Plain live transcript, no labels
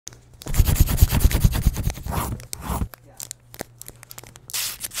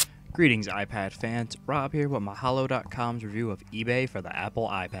Greetings iPad fans, Rob here with Mahalo.com's review of eBay for the Apple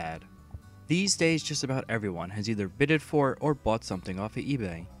iPad. These days just about everyone has either bidded for or bought something off of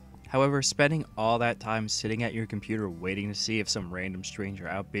eBay. However, spending all that time sitting at your computer waiting to see if some random stranger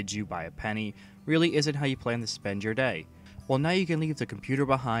outbids you by a penny really isn't how you plan to spend your day. Well, now you can leave the computer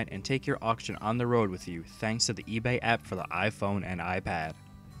behind and take your auction on the road with you thanks to the eBay app for the iPhone and iPad.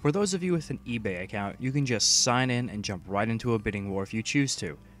 For those of you with an eBay account, you can just sign in and jump right into a bidding war if you choose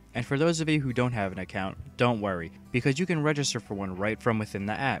to. And for those of you who don't have an account, don't worry, because you can register for one right from within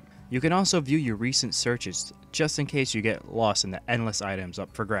the app. You can also view your recent searches, just in case you get lost in the endless items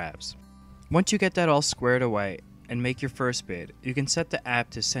up for grabs. Once you get that all squared away and make your first bid, you can set the app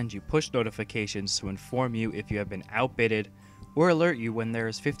to send you push notifications to inform you if you have been outbidded, or alert you when there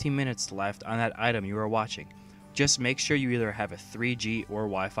is 15 minutes left on that item you are watching. Just make sure you either have a 3G or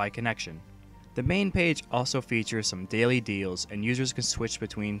Wi-Fi connection. The main page also features some daily deals and users can switch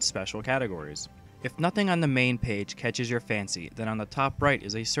between special categories. If nothing on the main page catches your fancy, then on the top right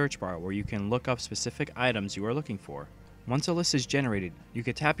is a search bar where you can look up specific items you are looking for. Once a list is generated, you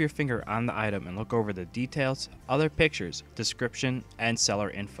can tap your finger on the item and look over the details, other pictures, description, and seller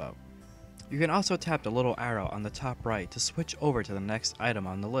info. You can also tap the little arrow on the top right to switch over to the next item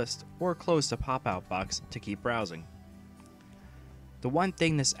on the list or close the pop-out box to keep browsing. The one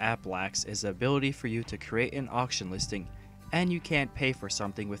thing this app lacks is the ability for you to create an auction listing, and you can't pay for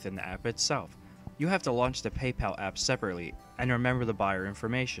something within the app itself. You have to launch the PayPal app separately and remember the buyer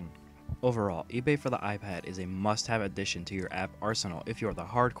information. Overall, eBay for the iPad is a must-have addition to your app arsenal if you are the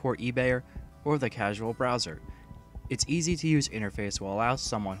hardcore eBayer or the casual browser. Its easy-to-use interface will allow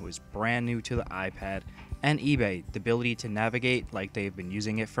someone who is brand new to the iPad and eBay the ability to navigate like they've been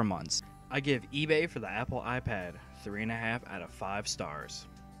using it for months. I give eBay for the Apple iPad 3.5 out of 5 stars.